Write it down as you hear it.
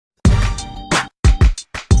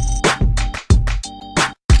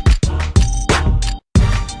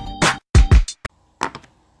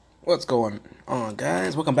What's going on,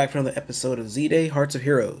 guys? Welcome back for another episode of Z-Day Hearts of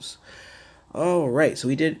Heroes. Alright, so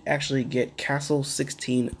we did actually get Castle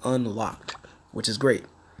 16 unlocked, which is great.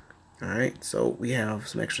 Alright, so we have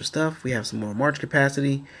some extra stuff. We have some more march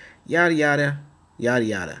capacity, yada yada, yada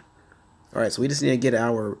yada. Alright, so we just need to get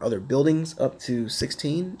our other buildings up to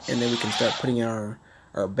 16, and then we can start putting our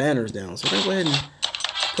banners down. So we're going to go ahead and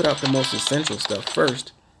put out the most essential stuff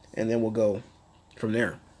first, and then we'll go from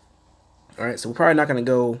there. Alright, so we're probably not going to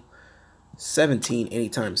go 17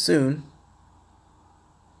 anytime soon.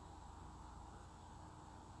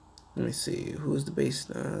 Let me see. Who's the base?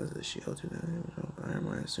 The shield to the iron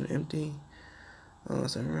mine soon empty. Oh,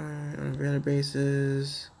 that's alright. On the other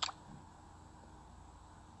bases.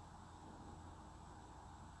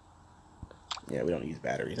 Yeah, we don't use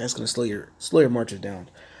batteries. That's gonna slow your marches down.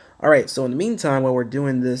 Alright, so in the meantime, while we're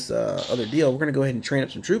doing this other deal, we're gonna go ahead and train up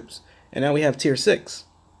some troops. And now we have tier 6.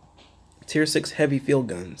 Tier 6 heavy field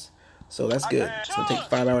guns. So that's good. It's going to take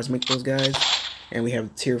 5 hours to make those guys. And we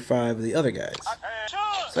have tier 5 of the other guys.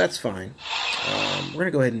 So that's fine. We're going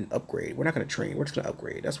to go ahead and upgrade. We're not going to train. We're just going to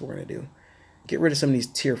upgrade. That's what we're going to do. Get rid of some of these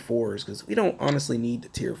tier 4s because we don't honestly need the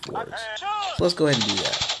tier 4s. So let's go ahead and do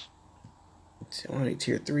that. I don't need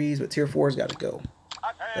tier 3s, but tier 4s got to go.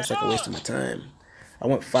 That's like a waste of my time. I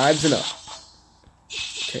want 5s and up.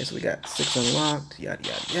 Okay, so we got 6 unlocked. Yada,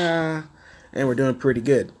 yada, yada. And we're doing pretty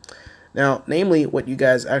good. Now, namely, what you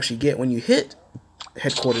guys actually get when you hit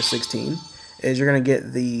Headquarters 16 is you're going to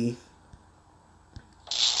get the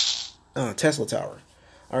Tesla Tower.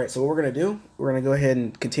 Alright, so what we're going to do, we're going to go ahead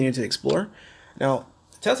and continue to explore. Now,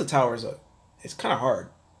 the Tesla Tower it's kind of hard.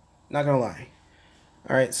 Not going to lie.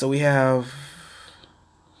 Alright, so we have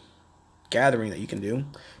gathering that you can do.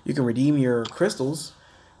 You can redeem your crystals,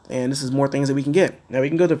 and this is more things that we can get. Now, we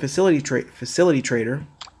can go to Facility Trader,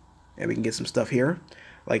 and we can get some stuff here,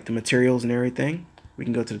 like the materials and everything. We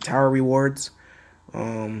can go to the tower rewards,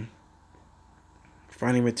 finding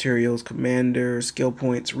materials, commander, skill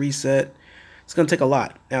points, reset. It's going to take a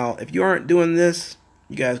lot. Now, if you aren't doing this,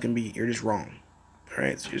 you're just wrong.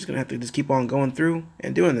 Alright, so you're just going to have to just keep on going through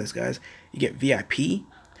and doing this, guys. You get VIP, you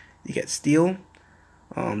get steel,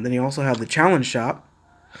 then you also have the challenge shop,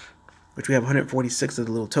 which we have 146 of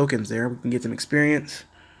the little tokens there. We can get some experience,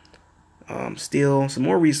 steel, some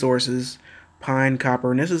more resources, pine,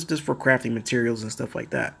 copper, and this is just for crafting materials and stuff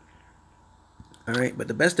like that. Alright, but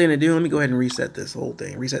the best thing to do, let me go ahead and reset this whole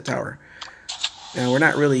thing. Reset tower. Now, we're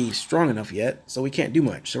not really strong enough yet, so we can't do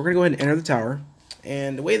much. So we're going to go ahead and enter the tower.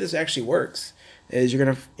 And the way this actually works is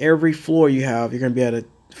every floor you have, you're going to be able to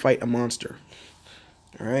fight a monster.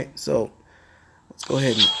 Alright, so let's go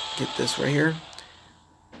ahead and get this right here.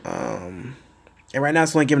 And right now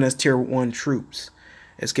it's only giving us tier 1 troops.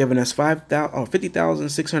 It's giving us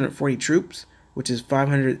 50,640 troops, which is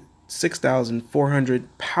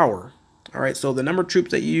 506,400 power. Alright, so the number of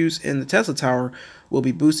troops that you use in the Tesla Tower will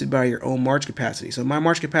be boosted by your own march capacity. So if my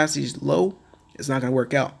march capacity is low, it's not going to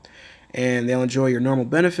work out. And they'll enjoy your normal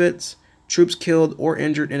benefits. Troops killed or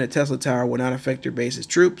injured in a Tesla Tower will not affect your base's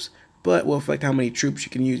troops, but will affect how many troops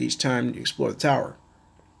you can use each time you explore the tower.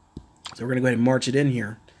 So we're going to go ahead and march it in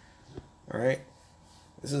here. Alright,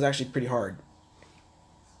 this is actually pretty hard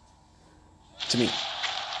to me.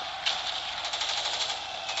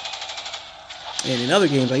 And in other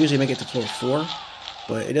games, I usually make it to floor 4,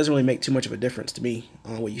 but it doesn't really make too much of a difference to me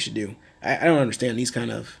on what you should do. I don't understand these kind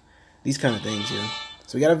of things here.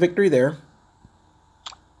 So we got a victory there.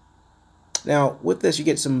 Now, with this, you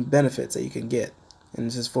get some benefits that you can get, and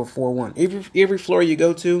this is for 4-1. Every floor you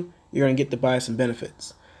go to, you're going to get to buy some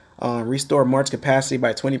benefits. Restore march capacity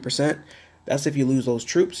by 20%. That's if you lose those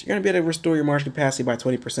troops. You're going to be able to restore your march capacity by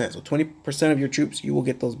 20%. So 20% of your troops, you will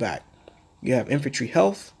get those back. You have infantry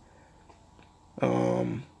health,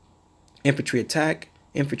 infantry attack,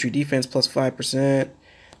 infantry defense plus 5%,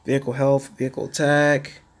 vehicle health, vehicle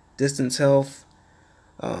attack, distance health,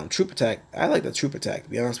 troop attack. I like the troop attack, to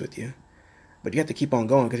be honest with you. But you have to keep on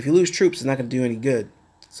going, because if you lose troops, it's not going to do any good.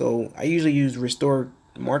 So I usually use restore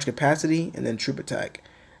march capacity and then troop attack.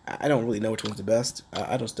 I don't really know which one's the best.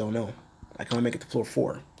 I just don't know. I can only make it to floor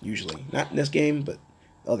 4, usually. Not in this game, but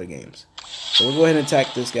other games. So we'll go ahead and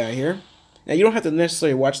attack this guy here. Now, you don't have to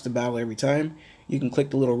necessarily watch the battle every time. You can click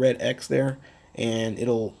the little red X there, and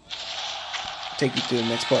it'll take you to the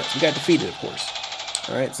next part. So we got defeated, of course.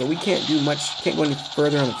 Alright, so we can't do much, can't go any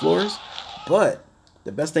further on the floors, but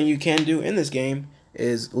the best thing you can do in this game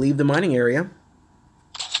is leave the mining area,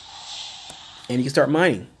 and you can start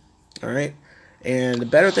mining. Alright, and the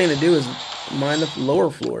better thing to do is mine the lower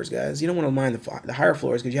floors, guys. You don't want to mine the higher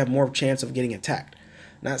floors because you have more chance of getting attacked.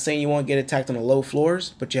 Not saying you won't get attacked on the low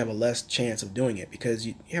floors, but you have a less chance of doing it because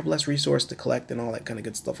you have less resource to collect and all that kind of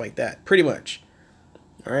good stuff like that. Pretty much.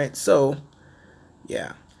 Alright, so,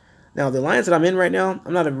 yeah. Now, the alliance that I'm in right now,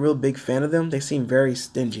 I'm not a real big fan of them. They seem very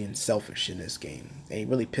stingy and selfish in this game. They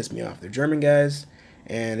really piss me off. They're German guys,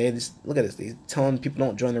 and they just, look at this. They're telling people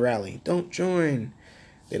don't join the rally. Don't join.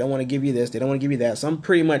 They don't want to give you this. They don't want to give you that. So I'm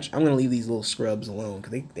going to leave these little scrubs alone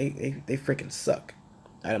because they freaking suck.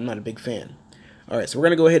 I'm not a big fan. All right, so we're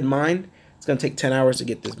going to go ahead and mine. It's going to take 10 hours to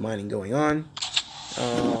get this mining going on.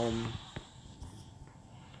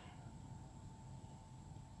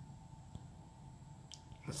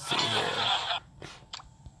 Let's see here.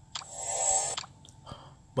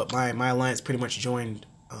 But my alliance pretty much joined.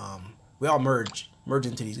 We all merged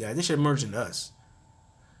into these guys. They should have merged into us.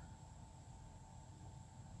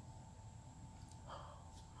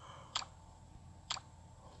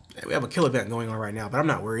 We have a kill event going on right now, but I'm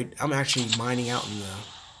not worried. I'm actually mining out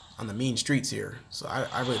on the mean streets here, so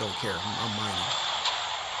I really don't care. I'm mining,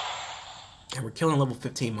 and we're killing level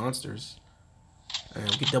 15 monsters. And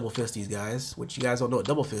we can double fist these guys, which you guys don't know what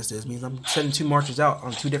double fist is. It means I'm sending 2 marchers out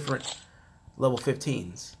on 2 different level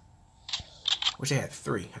 15s. Wish I had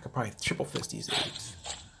 3. I could probably triple fist these dudes,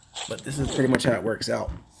 but this is pretty much how it works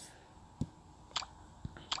out.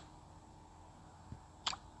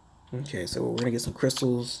 Okay, so we're gonna get some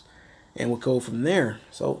crystals, and we'll go from there.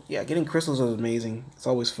 So yeah, getting crystals is amazing. It's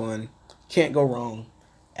always fun. Can't go wrong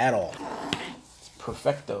at all. It's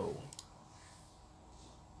perfecto.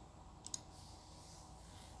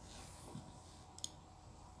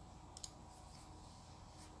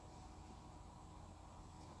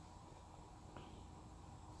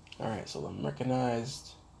 All right, so the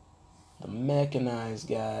mechanized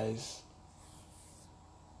guys.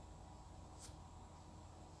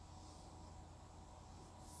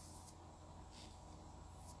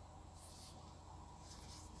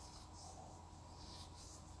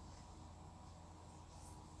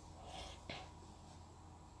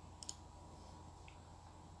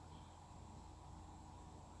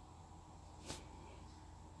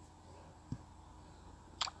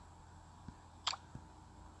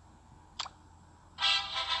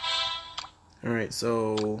 Alright,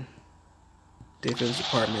 so defense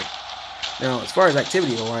department. Now, as far as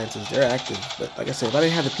activity alliances, they're active. But like I said, if I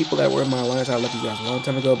didn't have the people that were in my alliance, I would left you guys a long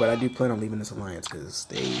time ago. But I do plan on leaving this alliance because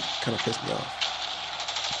they kind of pissed me off.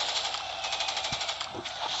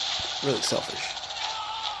 Really selfish.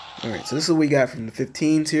 Alright, so this is what we got from the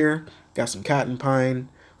 15s here. Got some cotton pine,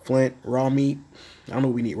 flint, raw meat. I don't know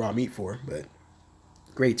what we need raw meat for, but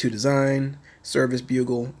grade 2 design, service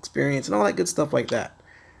bugle, experience, and all that good stuff like that.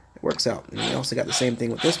 It works out. And we also got the same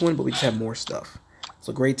thing with this one, but we just have more stuff.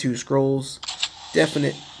 So grade 2 scrolls,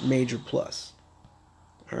 definite major plus.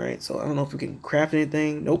 Alright, so I don't know if we can craft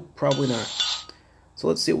anything. Nope, probably not. So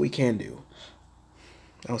let's see what we can do.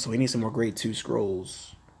 Oh, so we need some more grade 2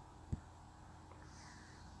 scrolls.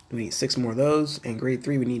 We need 6 more of those, and grade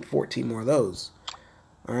 3 we need 14 more of those.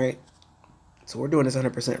 Alright, so we're doing this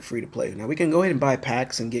 100% free to play. Now we can go ahead and buy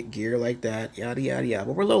packs and get gear like that, yada yada yada,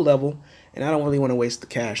 but we're low level, and I don't really want to waste the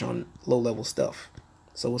cash on low level stuff.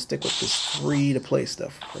 So we'll stick with this free to play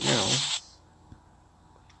stuff for now,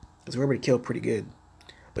 because we're able to kill pretty good.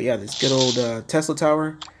 But yeah, this good old Tesla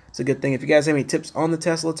tower, it's a good thing. If you guys have any tips on the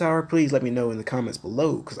Tesla tower, please let me know in the comments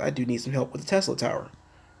below, because I do need some help with the Tesla tower.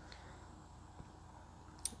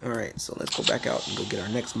 Alright, so let's go back out and go get our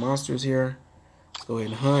next monsters here. Let's go ahead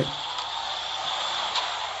and hunt.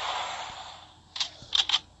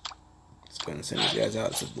 Let's go ahead and send these guys out.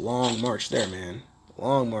 It's a long march there, man.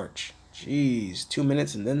 Long march. Jeez, 2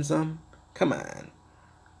 minutes and then some? Come on.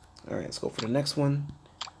 Alright, let's go for the next one.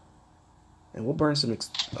 And we'll burn some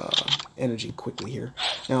energy quickly here.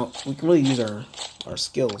 Now, we can really use our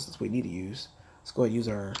skills. That's what we need to use. Let's go ahead and use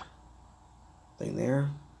our thing there.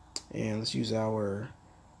 And let's use our...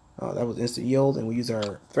 that was instant yield, and we use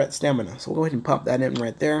our threat stamina. So we'll go ahead and pop that in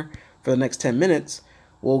right there. For the next 10 minutes,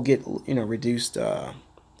 we'll get reduced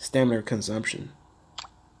stamina consumption,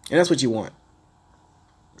 and that's what you want.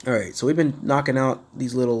 All right, so we've been knocking out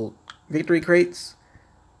these little victory crates.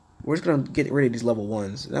 We're just gonna get rid of these level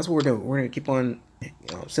 1s, and that's what we're doing. We're gonna keep on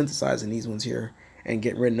synthesizing these ones here and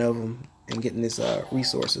getting rid of them and getting this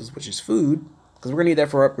resources, which is food, because we're gonna need that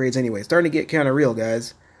for upgrades anyway. It's starting to get kind of real,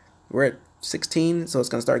 guys. We're at 16, so it's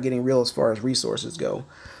going to start getting real as far as resources go.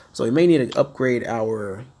 So we may need to upgrade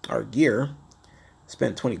our gear.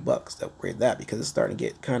 Spend 20 bucks to upgrade that because it's starting to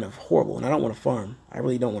get kind of horrible, and I don't want to farm. I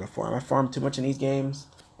really don't want to farm. I farm too much in these games,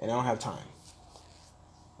 and I don't have time.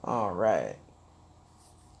 All right.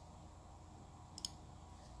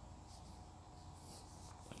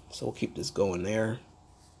 So we'll keep this going there.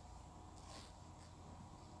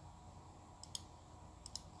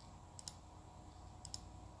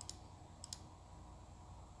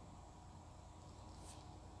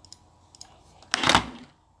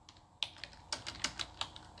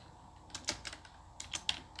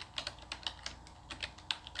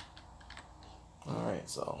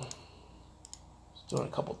 so just doing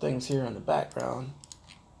a couple things here in the background.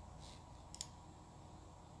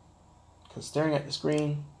 Because staring at the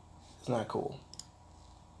screen is not cool.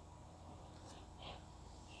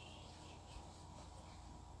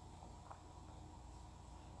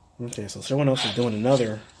 Okay, so someone else is doing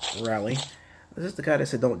another rally. Is this the guy that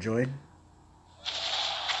said don't join?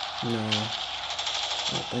 No, I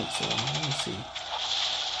don't think so. Let me see.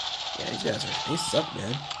 Yeah, these guys they suck,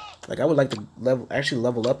 man. Like, I would like to actually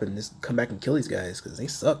level up and just come back and kill these guys because they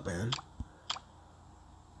suck, man.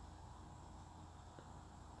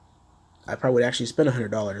 I probably would actually spend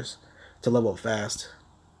 $100 to level up fast.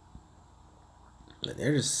 But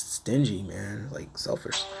they're just stingy, man. Like,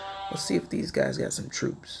 selfish. Let's see if these guys got some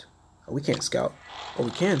troops. Oh, we can't scout. Oh,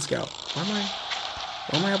 we can scout. Why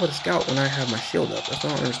am I able to scout when I have my shield up? That's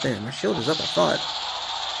what I don't understand. My shield is up, I thought.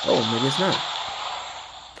 Oh, maybe it's not.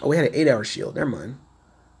 Oh, we had an 8-hour shield. Never mind.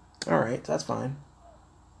 Alright, that's fine.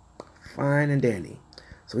 Fine and dandy.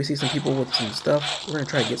 So we see some people with some stuff. We're going to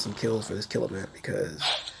try to get some kills for this kill event because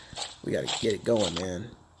we got to get it going,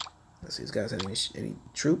 man. Let's see, these guys have any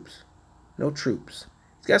troops? No troops.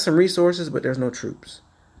 He's got some resources, but there's no troops.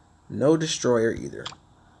 No destroyer either.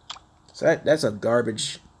 So that's a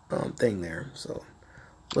garbage thing there. So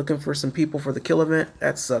looking for some people for the kill event.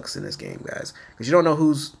 That sucks in this game, guys, because you don't know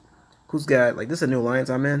who's got, like, this is a new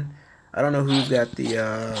alliance I'm in. I don't know who's got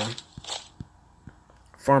the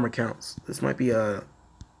farm accounts. This might be a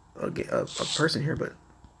person here, but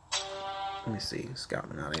let me see.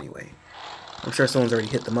 Scouting out anyway. I'm sure someone's already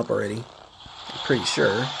hit them up already. I'm pretty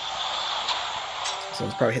sure.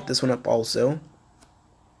 Someone's probably hit this one up also.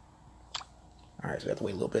 Alright, so we have to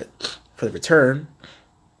wait a little bit for the return.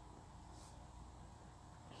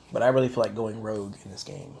 But I really feel like going rogue in this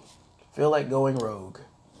game. Feel like going rogue.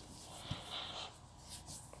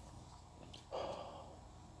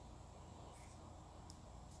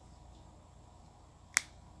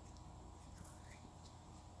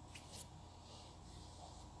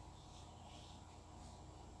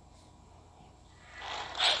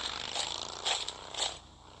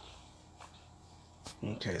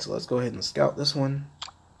 Okay, so let's go ahead and scout this one.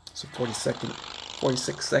 So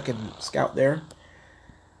 46-second scout there.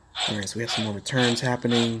 Alright, so we have some more returns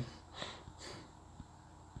happening.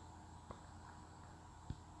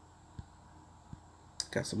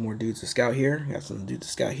 Got some more dudes to scout here. Got some dudes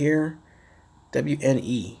to scout here.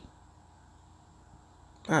 WNE.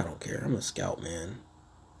 I don't care. I'm a scout, man.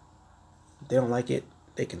 If they don't like it,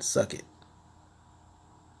 they can suck it.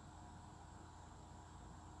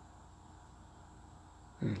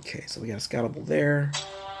 Okay, so we got a scoutable there.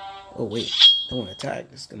 Oh, wait. Don't want to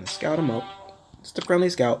attack. Just going to scout them up. Just a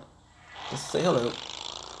friendly scout. Just say hello.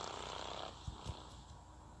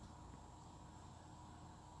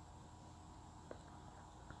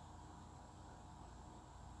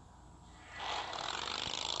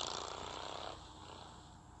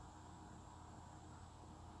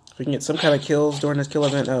 If we can get some kind of kills during this kill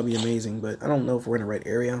event, that would be amazing. But I don't know if we're in the right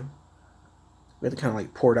area. We have to kind of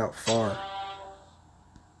like pour it out far.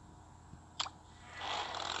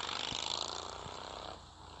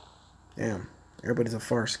 Damn, everybody's a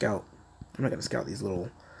far scout. I'm not going to scout these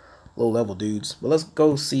little low-level dudes. But let's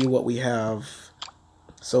go see what we have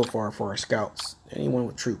so far for our scouts. Anyone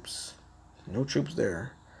with troops? No troops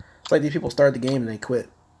there. It's like these people start the game and they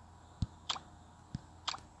quit.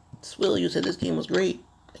 Swill, you said this game was great.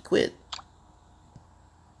 I quit.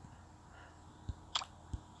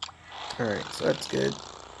 Alright, so that's good.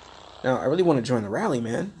 Now, I really want to join the rally,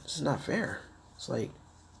 man. This is not fair. It's like,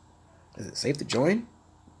 is it safe to join?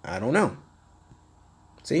 I don't know.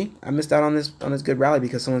 See, I missed out on this good rally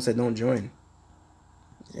because someone said don't join.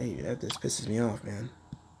 Hey, that just pisses me off, man.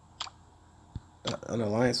 An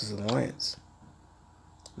alliance is an alliance.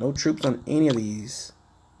 No troops on any of these.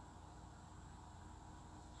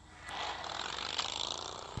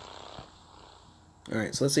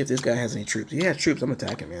 Alright, so let's see if this guy has any troops. He has troops. I'm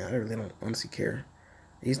attacking, man. I really don't honestly care.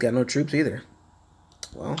 He's got no troops either.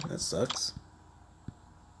 Well, that sucks.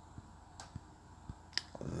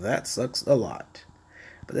 That sucks a lot.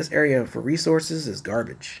 But this area for resources is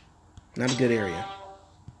garbage. Not a good area.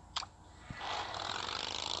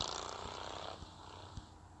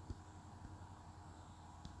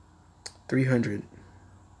 $300.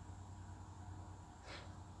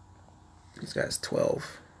 This guy's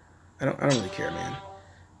 12. I don't really care, man.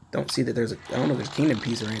 Don't see that there's I don't know if there's kingdom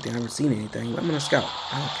piece or anything. I haven't seen anything. But I'm gonna scout.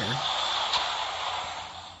 I don't care.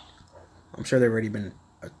 I'm sure they've already been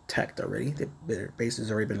attacked already. Their base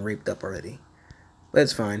has already been raped up already. But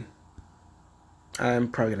it's fine.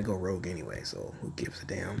 I'm probably gonna go rogue anyway, so who gives a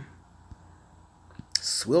damn?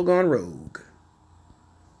 Swill gone rogue.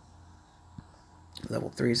 Level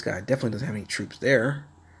 3. This guy definitely doesn't have any troops there.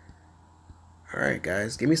 Alright,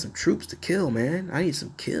 guys. Give me some troops to kill, man. I need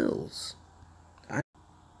some kills.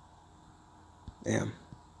 Damn.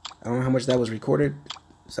 I don't know how much that was recorded.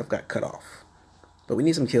 Stuff got cut off. But we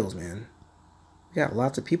need some kills, man. We got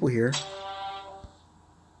lots of people here.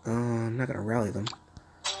 I'm not going to rally them.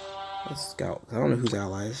 Let's scout. I don't know who's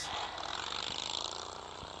allies.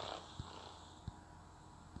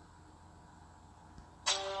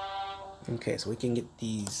 Okay, so we can get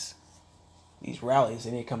these rallies.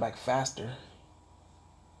 They need to come back faster.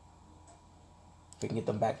 If we can get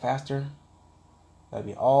them back faster, that'd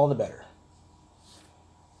be all the better.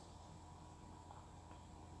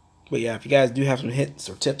 But yeah, if you guys do have some hints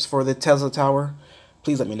or tips for the Tesla Tower,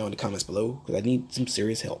 please let me know in the comments below, because I need some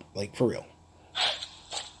serious help, like for real.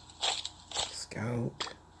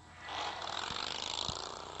 Scout.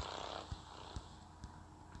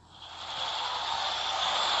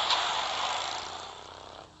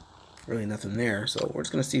 Really nothing there, so we're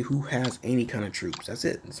just gonna see who has any kind of troops. That's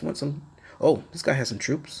it. Just want some. Oh, this guy has some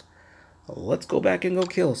troops. Let's go back and go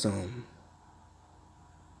kill some.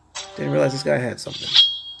 Didn't realize this guy had something.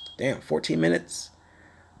 Damn, 14 minutes.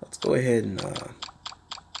 Let's go ahead and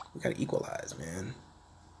we gotta equalize, man.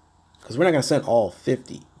 Because we're not gonna send all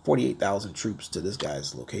 48,000 troops to this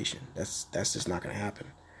guy's location. That's just not gonna happen.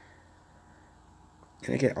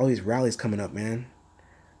 And I get all these rallies coming up, man.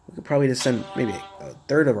 We could probably just send maybe a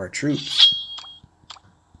third of our troops.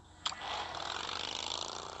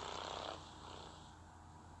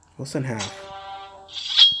 We'll send half.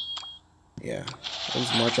 Yeah, we'll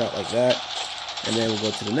just march out like that. And then we'll go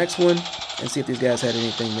to the next one and see if these guys had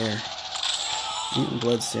anything there. Mutant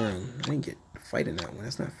Blood Serum. I didn't get a fight in that one.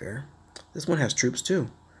 That's not fair. This one has troops too.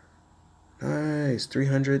 Nice.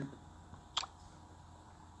 300.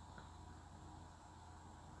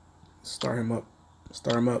 Start him up.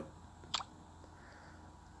 Start him up.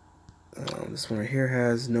 This one right here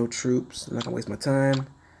has no troops. I'm not going to waste my time.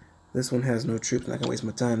 This one has no troops. I'm not going to waste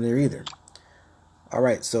my time there either.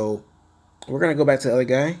 Alright, so we're going to go back to the other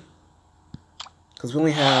guy. Because we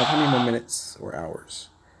only have, how many more minutes or hours?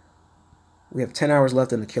 We have 10 hours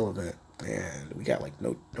left in the kill event. And we got like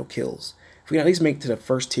no kills. If we can at least make it to the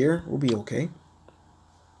first tier, we'll be okay.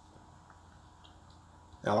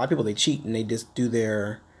 Now a lot of people, they cheat and they just do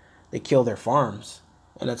they kill their farms.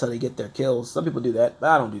 And that's how they get their kills. Some people do that,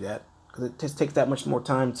 but I don't do that. Because it just takes that much more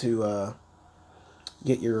time to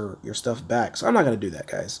get your stuff back. So I'm not going to do that,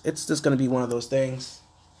 guys. It's just going to be one of those things.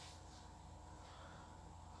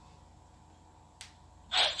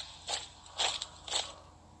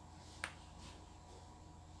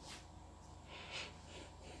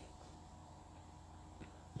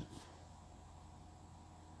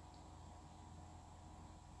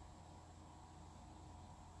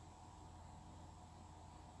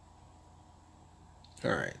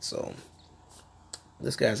 Alright, so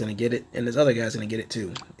this guy's going to get it, and this other guy's going to get it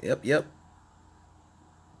too. Yep.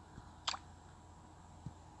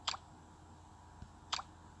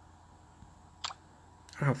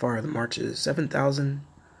 How far are the marches? 7,000.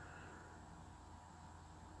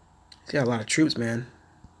 He's got a lot of troops, man.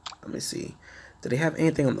 Let me see. Do they have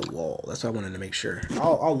anything on the wall? That's what I wanted to make sure.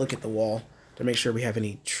 I'll look at the wall to make sure we have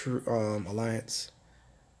any true alliance.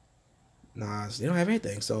 Nah, they don't have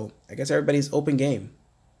anything. So I guess everybody's open game.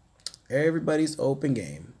 Everybody's open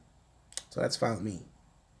game. So that's fine with me.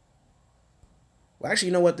 Well, actually,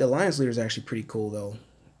 you know what? The alliance leader is actually pretty cool, though.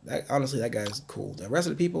 Honestly, that guy's cool. The rest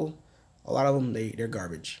of the people, a lot of them, they're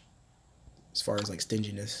garbage. As far as, like,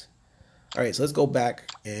 stinginess. Alright, so let's go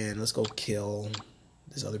back and let's go kill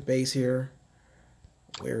this other base here.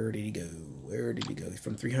 Where did he go? Where did he go? He's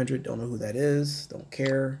from 300. Don't know who that is. Don't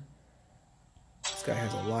care. This guy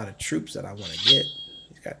has a lot of troops that I want to get.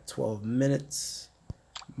 He's got 12 minutes.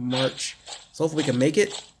 March. So hopefully we can make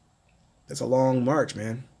it. That's a long march,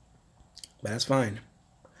 man. But that's fine.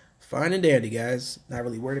 Fine and dandy, guys. Not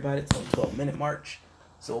really worried about it. It's a 12-minute march.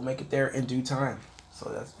 So we'll make it there in due time.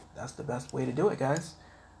 So that's the best way to do it, guys.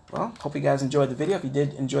 Well, hope you guys enjoyed the video. If you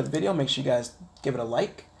did enjoy the video, make sure you guys give it a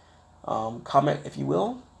like. Comment if you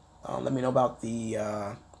will. Let me know about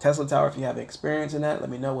the Tesla Tower if you have experience in that. Let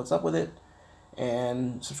me know what's up with it.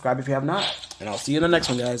 And subscribe if you have not. And I'll see you in the next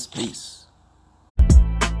one, guys. Peace.